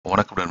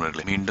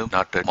நண்பர்களே, மீண்டும்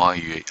NET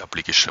MAUI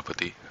அப்ளிகேஷனை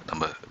பற்றி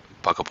நம்ம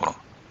பார்க்க போகிறோம்.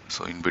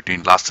 ஸோ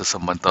இன்பிட்வீன் லாஸ்ட்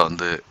மந்த்தாக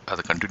வந்து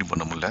அதை கண்டினியூ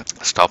பண்ண முடியல,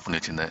 ஸ்டாப் பண்ணி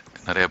வச்சுருந்தேன்.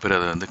 நிறைய பேர்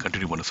அதை வந்து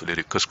கண்டினியூ பண்ண சொல்லி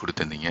ரிக்வஸ்ட்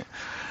கொடுத்துருந்தீங்க.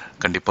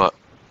 கண்டிப்பாக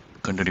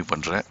கண்டினியூ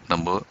பண்ணுறேன்.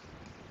 நம்ம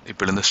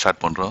இப்போலேருந்து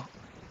ஸ்டார்ட் பண்ணுறோம்.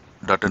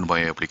 NET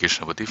MAUI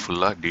அப்ளிகேஷனை பற்றி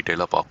ஃபுல்லாக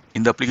டீட்டெயிலாக பார்ப்போம்.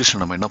 இந்த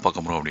அப்ளிகேஷன் நம்ம என்ன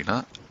பார்க்க போகிறோம் அப்படின்னா,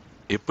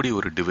 எப்படி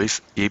ஒரு டிவைஸ்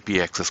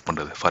ஏபிஐ ஆக்சஸ்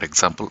பண்ணுறது. For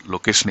example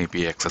location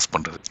API access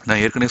பண்ணுறது.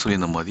 நான் ஏற்கனவே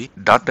சொல்லியிருந்த மாதிரி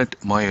 .NET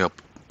MAUI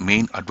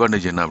மெயின்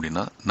அட்வான்டேஜ் என்ன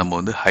அப்படின்னா, நம்ம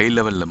வந்து ஹை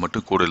லெவலில்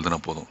மட்டும் கோடு எழுதினா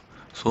போதும்.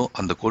 ஸோ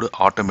அந்த கோடு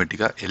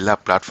ஆட்டோமேட்டிக்காக எல்லா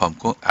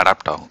பிளாட்ஃபார்முக்கும்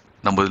அடாப்ட் ஆகும்.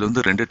 நம்ம இதில்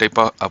வந்து 2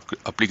 டைப்பாக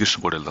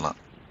அப்ளிகேஷன் கோடு எழுதலாம்.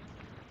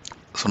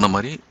 சொன்ன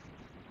மாதிரி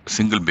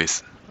சிங்கிள் பேஸ்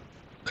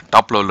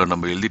டாப் லெவலில்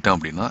நம்ம எழுதிட்டோம்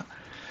அப்படின்னா,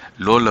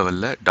 லோ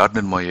லெவலில்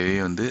 .NET MAUI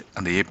வந்து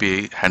அந்த ஏபிஐ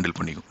ஹேண்டில்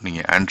பண்ணிக்கும்.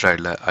 நீங்கள்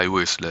ஆண்ட்ராய்டில்,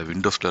 iOSல,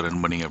 விண்டோஸில்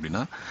ரன் பண்ணிங்க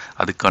அப்படின்னா,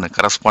 அதுக்கான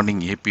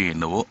கரஸ்பாண்டிங் ஏபிஐ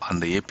என்னவோ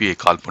அந்த ஏபிஐ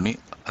கால் பண்ணி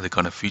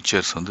அதுக்கான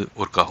ஃபீச்சர்ஸ் வந்து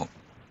ஒர்க் ஆகும்.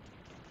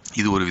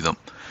 இது ஒரு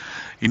விதம்.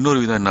 இன்னொரு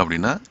விதம் என்ன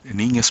அப்படின்னா,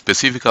 நீங்கள்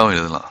ஸ்பெசிஃபிக்காகவும்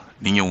எழுதலாம்.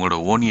 நீங்கள் உங்களோட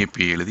ஓன்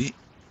ஏபிஐ எழுதி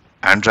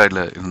ஆண்ட்ராய்டில்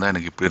இருந்தால்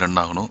எனக்கு இப்படி ரன்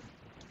ஆகணும்,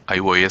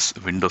 iOS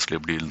விண்டோஸில்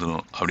எப்படி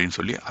எழுதணும் அப்படின்னு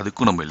சொல்லி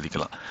அதுக்கும் நம்ம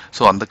எழுதிக்கலாம்.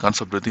 ஸோ அந்த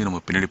கான்செப்ட் பற்றி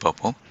நம்ம பின்னாடி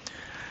பார்ப்போம்.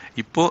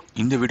 இப்போது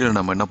இந்த வீடியோவில்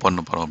நம்ம என்ன பண்ண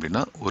போகிறோம்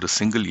அப்படின்னா, ஒரு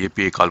சிங்கிள்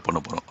ஏபிஐ கால்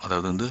பண்ண போகிறோம்.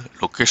 அதாவது வந்து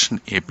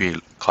லொக்கேஷன் ஏபிஐ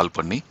கால்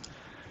பண்ணி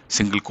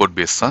சிங்கிள் கோட்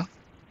பேஸ் தான்.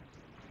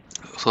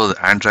 ஸோ அது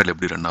ஆண்ட்ராய்டில்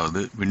எப்படி ரன்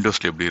ஆகுது,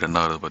 விண்டோஸில் எப்படி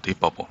ரன் ஆகுது பற்றி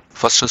பார்ப்போம்.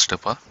 ஃபர்ஸ்ட்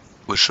ஸ்டெப்பாக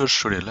விஷுவல்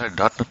ஸ்டுடியோவில்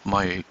 .NET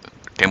MAUI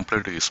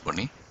டெம்ப்ளேட்டை யூஸ்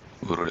பண்ணி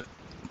ஒரு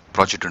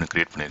ப்ராஜெக்ட் ஒன்று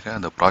க்ரியேட் பண்ணியிருக்கேன்.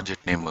 அந்த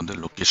ப்ராஜெக்ட் நேம் வந்து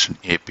லொக்கேஷன்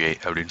ஏபிஐ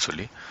அப்படின்னு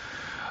சொல்லி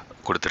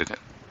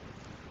கொடுத்துருக்கேன்.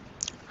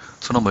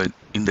 ஸோ நம்ம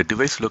இந்த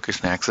டிவைஸ்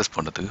லொக்கேஷனை ஆக்சஸ்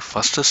பண்ணுறதுக்கு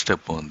ஃபஸ்ட்டு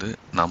ஸ்டெப் வந்து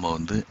நம்ம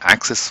வந்து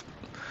ஆக்சஸ்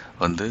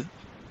வந்து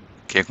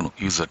கேட்கணும்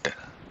யூசர்கிட்ட.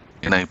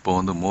 ஏன்னா இப்போ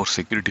வந்து மோர்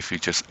செக்யூரிட்டி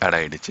ஃபீச்சர்ஸ் ஆட்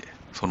ஆகிடுச்சு.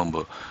 ஸோ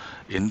நம்ம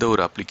எந்த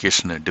ஒரு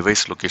அப்ளிகேஷனை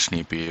டிவைஸ் லொக்கேஷன்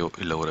ஏபிஐயோ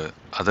இல்லை ஒரு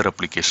அதர்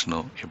அப்ளிகேஷனோ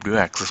எப்படியோ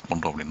ஆக்சஸ்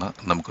பண்ணுறோம் அப்படின்னா,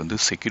 நமக்கு வந்து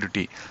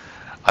செக்யூரிட்டி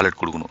அலர்ட்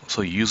கொடுக்கணும். ஸோ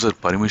யூசர்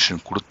பர்மிஷன்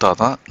கொடுத்தா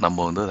தான்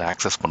நம்ம வந்து அதை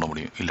ஆக்சஸ் பண்ண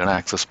முடியும், இல்லைனா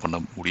ஆக்சஸ் பண்ண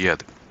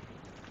முடியாது.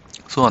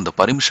 ஸோ அந்த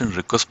பர்மிஷன்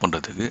ரிக்வஸ்ட்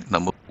பண்ணுறதுக்கு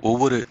நம்ம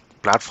ஒவ்வொரு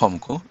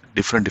பிளாட்ஃபார்முக்கும்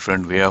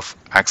டிஃப்ரெண்ட் வே ஆஃப்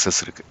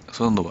ஆக்சஸ் இருக்குது.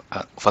 ஸோ இந்த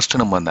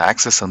ஃபஸ்ட்டு நம்ம அந்த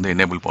ஆக்சஸ் வந்து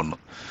எனேபிள்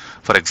பண்ணணும்.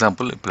 ஃபார்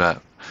எக்ஸாம்பிள் இப்போ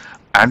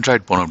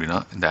ஆண்ட்ராய்டு போனோம் அப்படின்னா,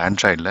 இந்த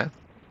ஆண்ட்ராய்டில்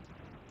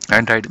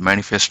ஆண்ட்ராய்டு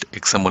மேனிஃபெஸ்ட்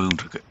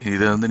XMLன்னு இருக்குது.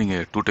 இதை வந்து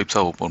நீங்கள் 2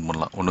 டைப்ஸாக ஓப்பன்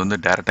பண்ணலாம். ஒன்று வந்து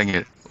டேரெக்டாக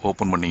இங்கே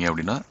ஓப்பன் பண்ணீங்க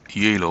அப்படின்னா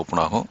யூஐயில்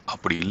ஓப்பன் ஆகும்.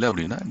 அப்படி இல்லை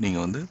அப்படின்னா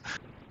நீங்கள் வந்து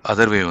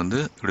அதர்வே வந்து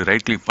இப்படி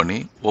ரைட் கிளிக் பண்ணி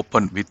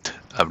ஓப்பன் வித்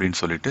அப்படின்னு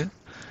சொல்லிட்டு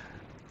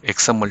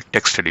XML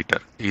டெக்ஸ்ட்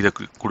எடிட்டர் இதை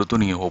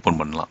கொடுத்து நீங்கள் ஓப்பன்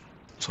பண்ணலாம்.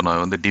 ஸோ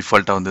நான் வந்து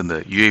டிஃபால்ட்டாக வந்து இந்த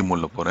யூஐ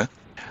மோடில் போகிறேன்.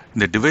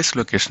 இந்த டிவைஸ்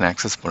லொக்கேஷனை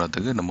ஆக்சஸ்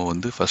பண்ணுறதுக்கு நம்ம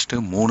வந்து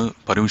ஃபஸ்ட்டு 3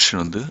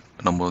 பர்மிஷன் வந்து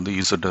நம்ம வந்து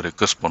யூசர்கிட்ட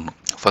ரெக்வஸ்ட் பண்ணணும்.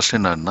 ஃபஸ்ட்டு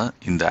என்னன்னா,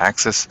 இந்த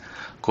ஆக்சஸ்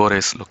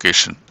கோரேஸ்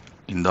லொக்கேஷன்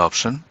இந்த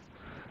ஆப்ஷன்,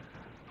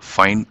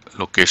 ஃபைண்ட்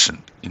லொக்கேஷன்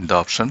இந்த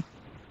ஆப்ஷன்,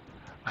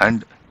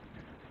 அண்ட்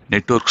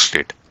நெட்வொர்க்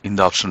ஸ்டேட் இந்த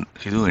ஆப்ஷன்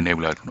இதுவும்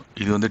எனேபிள் ஆகிருக்கணும்.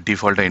 இது வந்து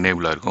டிஃபால்ட்டாக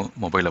எனேபிளாக இருக்கும்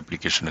மொபைல்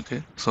அப்ளிகேஷனுக்கு.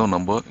 ஸோ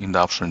நம்ம இந்த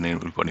ஆப்ஷன்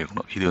எனேபிள்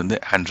பண்ணியிருக்கணும். இது வந்து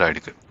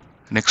ஆண்ட்ராய்டுக்கு.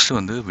 நெக்ஸ்ட்டு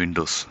வந்து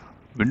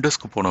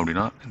விண்டோஸ்க்கு போனோம்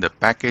அப்படின்னா, இந்த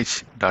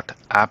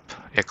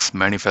package.appx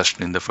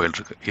manifest இந்த ஃபைல்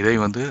இருக்குது. இதை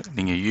வந்து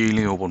நீங்கள்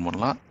யூஐலையும் ஓப்பன்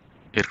பண்ணலாம்,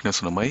 ஏற்கனவே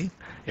சொன்ன மாதிரி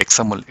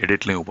XML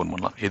எடிட்லையும் ஓப்பன்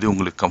பண்ணலாம். எது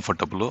உங்களுக்கு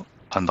கம்ஃபர்டபுளோ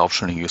அந்த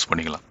ஆப்ஷன் நீங்கள் யூஸ்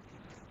பண்ணிக்கலாம்.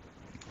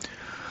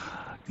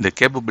 இந்த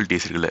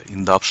கேப்பபிலிட்டிஸ் இருக்குல்ல,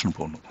 இந்த ஆப்ஷன்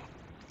போடணும்.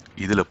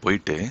 இதில்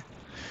போயிட்டு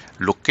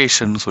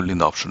லொக்கேஷன் சொல்லி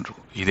இந்த ஆப்ஷன்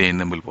இருக்கும், இதை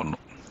எனேபிள்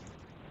பண்ணணும்.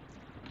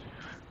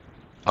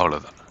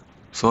 அவ்வளோதான்.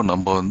 ஸோ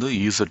நம்ம வந்து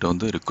யூசர்கிட்ட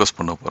வந்து ரிக்வஸ்ட்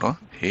பண்ண போகிறோம்,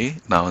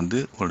 நான் வந்து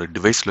உங்களோட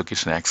டிவைஸ்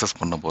லொக்கேஷனை ஆக்சஸ்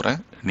பண்ண போகிறேன்,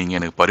 நீங்கள்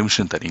எனக்கு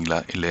பர்மிஷன் தரீங்களா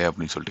இல்லையா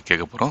அப்படின்னு சொல்லிட்டு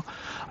கேட்க போகிறோம்.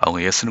 அவங்க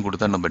எஸ்ன்னு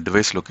கொடுத்தா நம்ம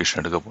டிவைஸ்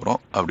லொக்கேஷன் எடுக்க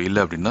போகிறோம். அப்படி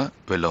இல்லை அப்படின்னா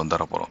வெளில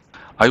வந்துட போகிறோம்.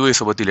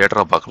 iOS பற்றி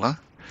லேட்டராக பார்க்கலாம்.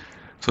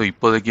 ஸோ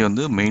இப்போதைக்கு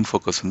வந்து மெயின்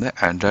ஃபோக்கஸ் வந்து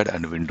ஆண்ட்ராய்டு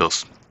அண்ட்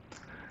விண்டோஸ்.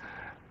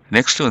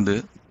 நெக்ஸ்ட் வந்து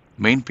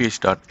மெயின்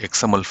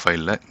பேஜ்.xml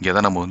ஃபைலில் இங்கே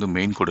தான் நம்ம வந்து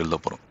மெயின் கோட் எழுத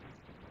போகிறோம்.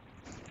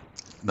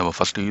 நம்ம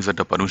ஃபஸ்ட்டு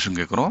யூசர்கிட்ட பர்மிஷன்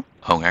கேட்குறோம்,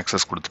 அவங்க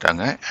ஆக்சஸ்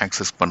கொடுத்துட்டாங்க.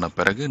 ஆக்சஸ் பண்ண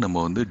பிறகு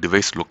நம்ம வந்து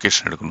டிவைஸ்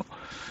லொக்கேஷன் எடுக்கணும்.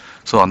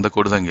 ஸோ அந்த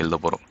கோடு தான் இங்கே எழுத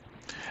போகிறோம்.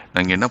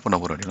 நான் இங்கே என்ன பண்ண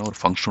போகிறோம் அப்படின்னா, ஒரு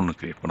ஃபங்க்ஷன் ஒன்று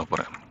க்ரியேட் பண்ண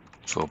போகிறேன்.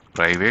 So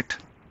private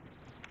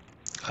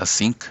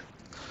async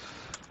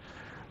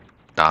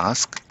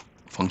task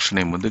function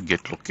name வந்து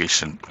கெட்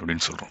லொக்கேஷன்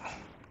அப்படின்னு சொல்கிறோம்.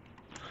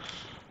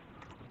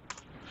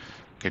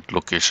 Get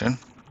location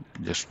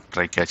just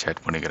try catch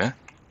add பண்ணிக்கிறேன்.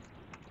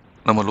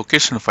 நம்ம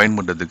லொக்கேஷன் ஃபைண்ட்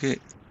பண்ணுறதுக்கு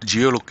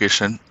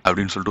GeoLocation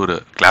அப்படின்னு சொல்லிட்டு ஒரு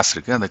கிளாஸ்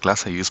இருக்குது. அந்த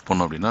கிளாஸை யூஸ்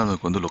பண்ணோம் அப்படின்னா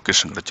அதுக்கு வந்து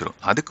லொக்கேஷன் கிடச்சிரும்.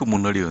 அதுக்கு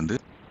முன்னாடி வந்து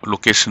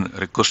லொக்கேஷன்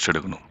ரெக்வஸ்ட்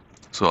எடுக்கணும்.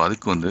 ஸோ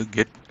அதுக்கு வந்து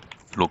get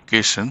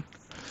location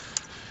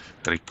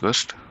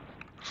request.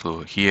 So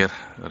here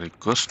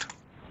request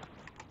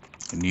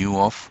new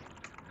of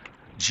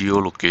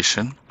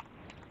GeoLocation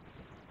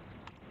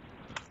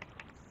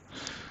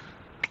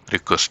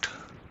request.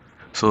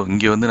 So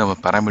இங்கே வந்து நம்ம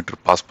பேராமீட்டர்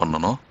பாஸ்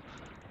பண்ணணும்,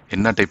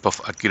 என்ன டைப் ஆஃப்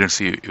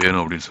அக்யூரன்சி வேணும்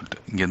அப்படின்னு சொல்லிட்டு.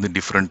 இங்கேருந்து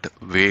டிஃப்ரெண்ட்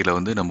வேயில்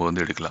வந்து நம்ம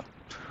வந்து எடுக்கலாம்.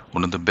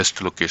 ஒன்று வந்து best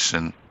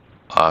location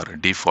R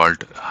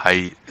default high,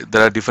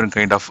 there are different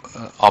kind of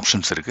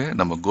options இருக்குது.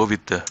 நம்ம கோ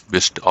வித்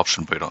பெஸ்ட்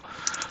ஆப்ஷன் போயிடும்.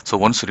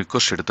 ஸோ ஒன்ஸ்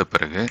ரிக்வஸ்ட் எடுத்த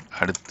பிறகு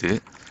அடுத்து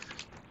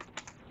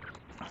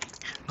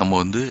நம்ம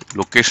வந்து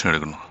லொக்கேஷன்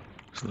எடுக்கணும்.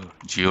 So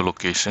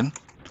GeoLocation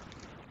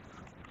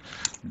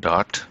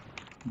dot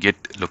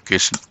get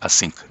location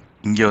async.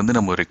 இங்கே வந்து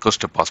நம்ம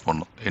ரெக்வஸ்ட்டை பாஸ்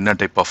பண்ணணும். என்ன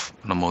டைப் ஆஃப்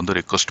நம்ம வந்து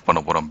ரெக்வஸ்ட் பண்ண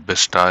போகிறோம்,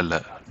 பெஸ்ட்டா இல்லை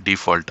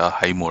டிஃபால்ட்டா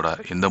ஹை மோடா,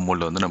 எந்த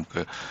மோடில் வந்து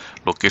நமக்கு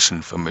லொக்கேஷன்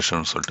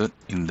இன்ஃபர்மேஷன் சொல்லிட்டு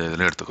இந்த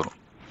இதில் எடுத்துக்கிறோம்.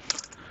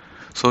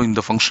 ஸோ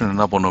இந்த ஃபங்க்ஷன்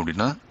என்ன பண்ணும்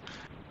அப்படின்னா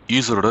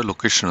யூசரோட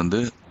லொக்கேஷன் வந்து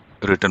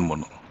ரிட்டர்ன்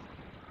பண்ணும்.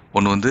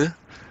 ஒன்று வந்து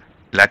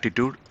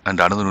latitude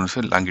and another one is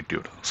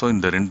longitude. So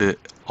இந்த ரெண்டு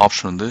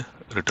ஆப்ஷன் வந்து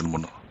ரிட்டர்ன்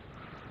பண்ணும்.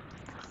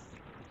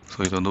 ஸோ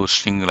இது வந்து ஒரு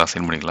ஸ்ட்ரிங்கில்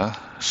அசைன் பண்ணிக்கலாம்.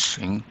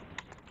 String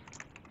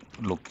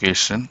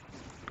location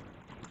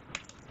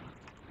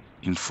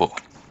info.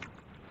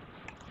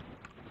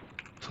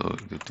 ஸோ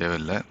இது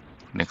தேவையில்லை.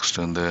 நெக்ஸ்ட்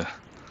வந்து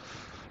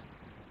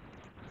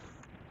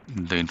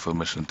இந்த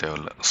இன்ஃபர்மேஷன்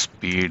தேவையில்லை.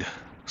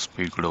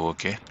 ஸ்பீட் கூட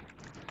ஓகே.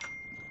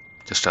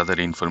 ஜஸ்ட்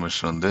அதர்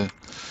இன்ஃபர்மேஷன் வந்து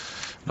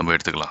நம்ம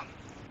எடுத்துக்கலாம்.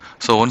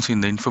 ஸோ ஒன்ஸ்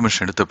இந்த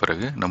இன்ஃபர்மேஷன் எடுத்த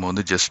பிறகு நம்ம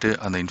வந்து ஜஸ்ட்டு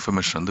அந்த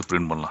இன்ஃபர்மேஷன் வந்து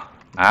பிரிண்ட் பண்ணலாம்.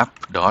 App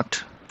dot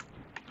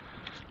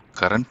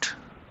current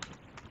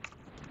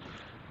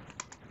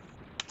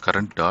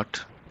dot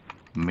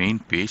main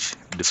page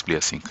display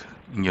async.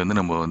 இங்கே வந்து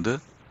நம்ம வந்து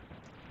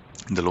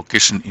இந்த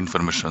லொக்கேஷன்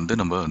இன்ஃபர்மேஷன் வந்து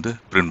நம்ம வந்து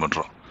பிரிண்ட்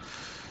பண்ணுறோம்.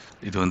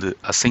 இது வந்து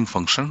assign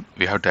function.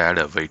 We have to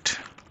add a wait.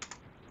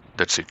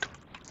 That's it.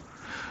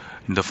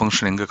 இந்த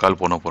ஃபங்க்ஷன் எங்கே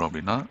கால் பண்ண போகிறோம்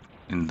அப்படின்னா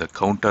இந்த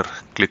கவுண்டர்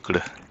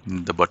கிளிக்டு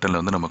இந்த பட்டனில்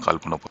வந்து நம்ம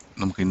கால் பண்ண போகிறோம்.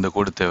 நமக்கு இந்த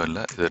கோடு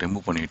தேவையில்லை, இதை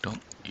ரிமூவ் பண்ணிட்டோம்.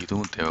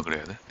 இதுவும் தேவை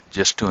கிடையாது.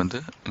 ஜஸ்ட்டு வந்து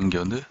இங்கே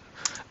வந்து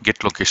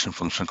கெட் லொக்கேஷன்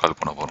ஃபங்க்ஷன் கால்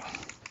பண்ண போகிறோம்.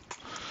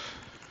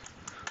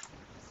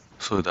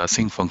 ஸோ இது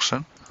அசிங்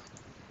ஃபங்க்ஷன்.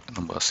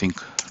 நம்ம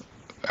அசிங்க்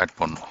ஆட்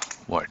பண்ணோம்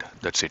வாய்ட்.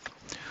 That's it.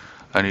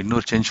 அண்ட்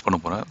இன்னொரு சேஞ்ச் பண்ண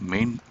போகிறேன்.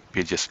 மெயின்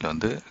பேஜஸில்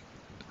வந்து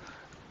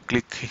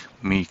கிளிக்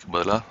மீக்கு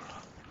பதிலாக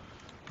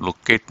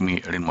லொக்கேட் மீ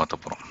அப்படின்னு மாற்ற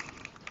போகிறோம்.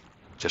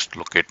 Just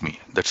locate me.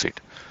 That's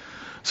it.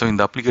 So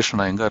இந்த அப்ளிகேஷன்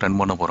நான் எங்கே ரன்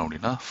பண்ண போகிறோம்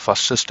அப்படின்னா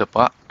ஃபஸ்ட்டு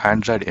ஸ்டெப்பாக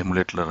ஆண்ட்ராய்டு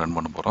எமுலேட்டரில் ரன்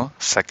பண்ண போகிறோம்.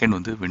 செகண்ட்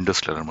வந்து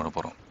விண்டோஸில் ரன் பண்ண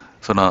போகிறோம்.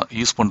 ஸோ நான்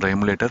யூஸ் பண்ணுற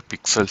எமுலேட்டர்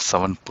Pixel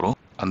 7 Pro.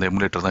 அந்த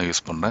எமுலேட்டர் தான்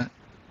யூஸ் பண்ணேன்.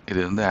 இது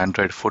வந்து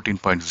ஆண்ட்ராய்டு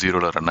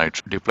 14.0 ரன்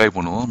ஆயிடுச்சு. டிப்ளாய்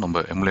பண்ணுவோம்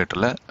நம்ம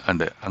எமுலேட்டரில்.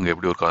 அண்டு அங்கே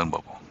எப்படி ஒரு காதுன்னு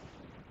பார்ப்போம்.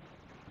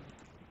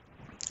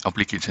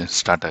 அப்ளிகேஷன்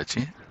ஸ்டார்ட்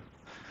ஆச்சு.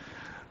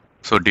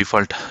 ஸோ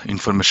டிஃபால்ட்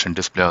இன்ஃபர்மேஷன்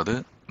டிஸ்பிளே ஆகுது.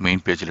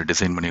 மெயின் பேஜில்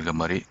டிசைன் பண்ணியிருக்க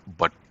மாதிரி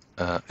but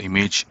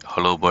image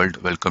hello world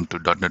welcome to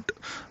 .NET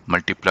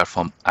multi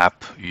platform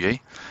app UI.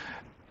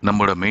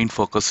 நம்மளோட மெயின்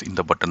ஃபோக்கஸ்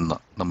இந்த பட்டன்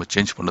தான். நம்ம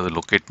சேஞ்ச் பண்ணது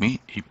லொக்கேட் மீ.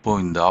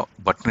 இப்போது இந்த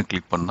பட்டனை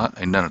கிளிக் பண்ணால்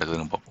என்ன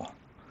நடக்குதுன்னு பார்ப்போம்.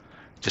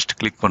 ஜஸ்ட்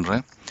கிளிக்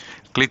பண்ணுறேன்.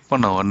 கிளிக்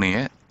பண்ண உடனே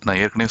நான்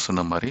ஏற்கனவே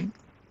சொன்ன மாதிரி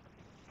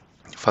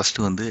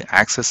ஃபஸ்ட்டு வந்து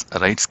ஆக்சஸ்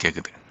ரைட்ஸ்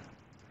கேட்குது.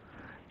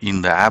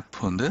 இந்த ஆப்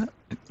வந்து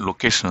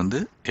லொக்கேஷன்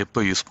வந்து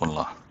எப்போ யூஸ்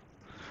பண்ணலாம்.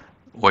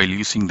 while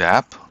using the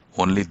app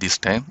only this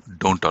time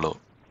don't allow.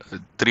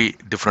 3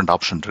 different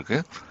option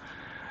இருக்குது.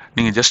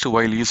 நீங்கள் ஜஸ்ட்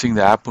while using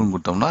the ஆப்னு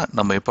கொடுத்தோம்னா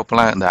நம்ம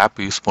எப்பப்பெல்லாம் இந்த ஆப்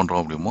யூஸ்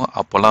பண்ணுறோம் அப்படிமோ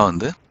அப்போல்லாம்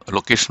வந்து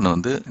லொக்கேஷனை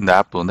வந்து இந்த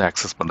ஆப் வந்து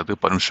ஆக்சஸ்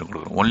பண்ணுறதுக்கு பர்மிஷன்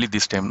கொடுக்குறோம். ஒன்லி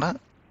திஸ் டைம்னா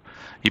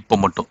இப்போ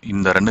மட்டும்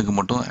இந்த ரெண்டுக்கு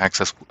மட்டும்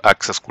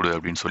ஆக்சஸ் கொடு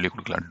அப்படின்னு சொல்லி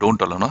கொடுக்கலாம்.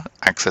 டோன்ட் அலோனா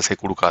ஆக்சஸே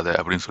கொடுக்காத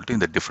அப்படின்னு சொல்லிட்டு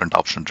இந்த டிஃப்ரெண்ட்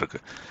ஆப்ஷன்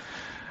இருக்குது.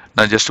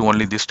 நான் ஜஸ்ட்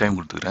ஒன்லி திஸ் டைம்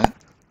கொடுத்துக்கிறேன்.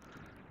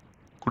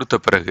 கொடுத்த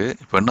பிறகு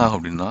இப்போ என்ன ஆகும்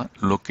அப்படின்னா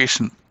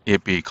லொக்கேஷன்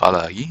API கால்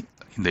ஆகி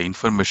இந்த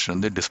இன்ஃபர்மேஷன்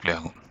வந்து டிஸ்பிளே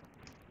ஆகும்.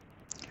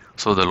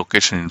 ஸோ த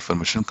லொக்கேஷன்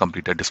இன்ஃபர்மேஷன்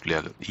கம்ப்ளீட்டாக டிஸ்பிளே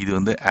ஆகுது. இது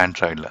வந்து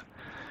ஆண்ட்ராய்டில்.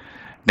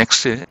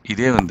 நெக்ஸ்ட்டு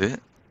இதே வந்து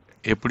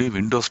எப்படி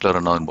விண்டோஸில்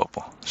ரன் ஆகுதுன்னு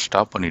பார்ப்போம்.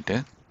 ஸ்டாப் பண்ணிவிட்டு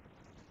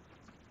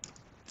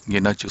இங்கே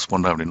என்ன சூஸ்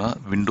பண்ணுறேன் அப்படின்னா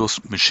விண்டோஸ்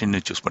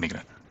மிஷின்னு சூஸ்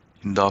பண்ணிக்கிறேன்.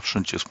 இந்த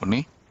ஆப்ஷன் சூஸ் பண்ணி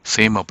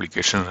சேம்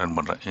அப்ளிகேஷன் ரன்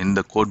பண்ணுறேன்.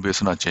 எந்த கோட்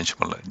பேஸும் நான் சேஞ்ச்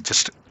பண்ணல.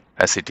 Just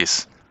as it is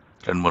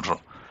run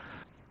பண்ணுறோம்.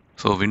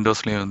 ஸோ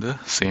விண்டோஸ்லேயே வந்து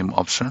சேம்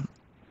ஆப்ஷன்.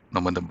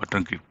 நம்ம இந்த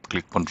பட்டன்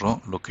கிளிக் பண்ணுறோம்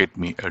லொக்கேட்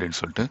மீ அப்படின்னு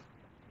சொல்லிட்டு.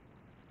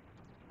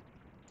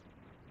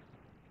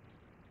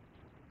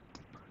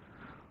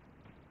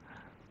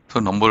 ஸோ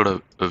நம்மளோட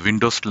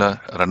விண்டோஸில்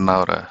ரன்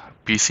ஆகிற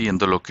பிசி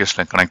எந்த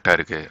லொக்கேஷனில் கனெக்ட்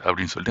ஆகிருக்கு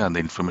அப்படின்னு சொல்லிட்டு அந்த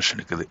இன்ஃபர்மேஷன்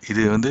இருக்குது.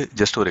 இது வந்து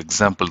ஜஸ்ட் ஒரு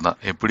எக்ஸாம்பிள் தான்.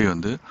 எப்படி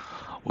வந்து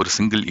ஒரு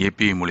சிங்கிள்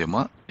API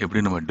மூலயமா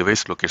எப்படி நம்ம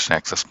டிவைஸ் லொக்கேஷன்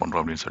ஆக்சஸ்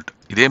பண்ணுறோம் அப்படின்னு சொல்லிட்டு.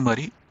 இதே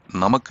மாதிரி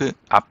நமக்கு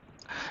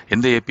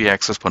எந்த API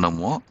ஆக்சஸ்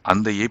பண்ணமோ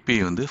அந்த API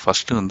வந்து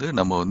ஃபஸ்ட்டு வந்து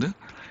நம்ம வந்து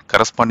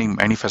கரஸ்பாண்டிங்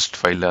மேனிஃபெஸ்ட்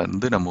ஃபைலில்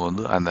வந்து நம்ம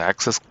வந்து அந்த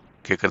ஆக்சஸ்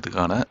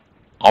கேட்கறதுக்கான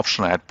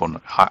ஆப்ஷனை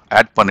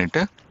ஆட்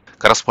பண்ணிவிட்டு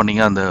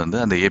கரஸ்பாண்டிங்காக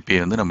அந்த API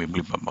வந்து நம்ம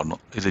இம்ப்ளிமெண்ட்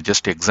பண்ணோம். இது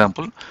ஜஸ்ட்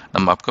எக்ஸாம்பிள்.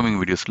 நம்ம அப்கமிங்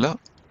வீடியோஸில்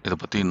இதை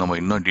பற்றி நம்ம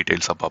இன்னும்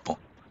டீட்டெயில்ஸாக பார்ப்போம்.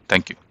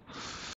 தேங்க்யூ.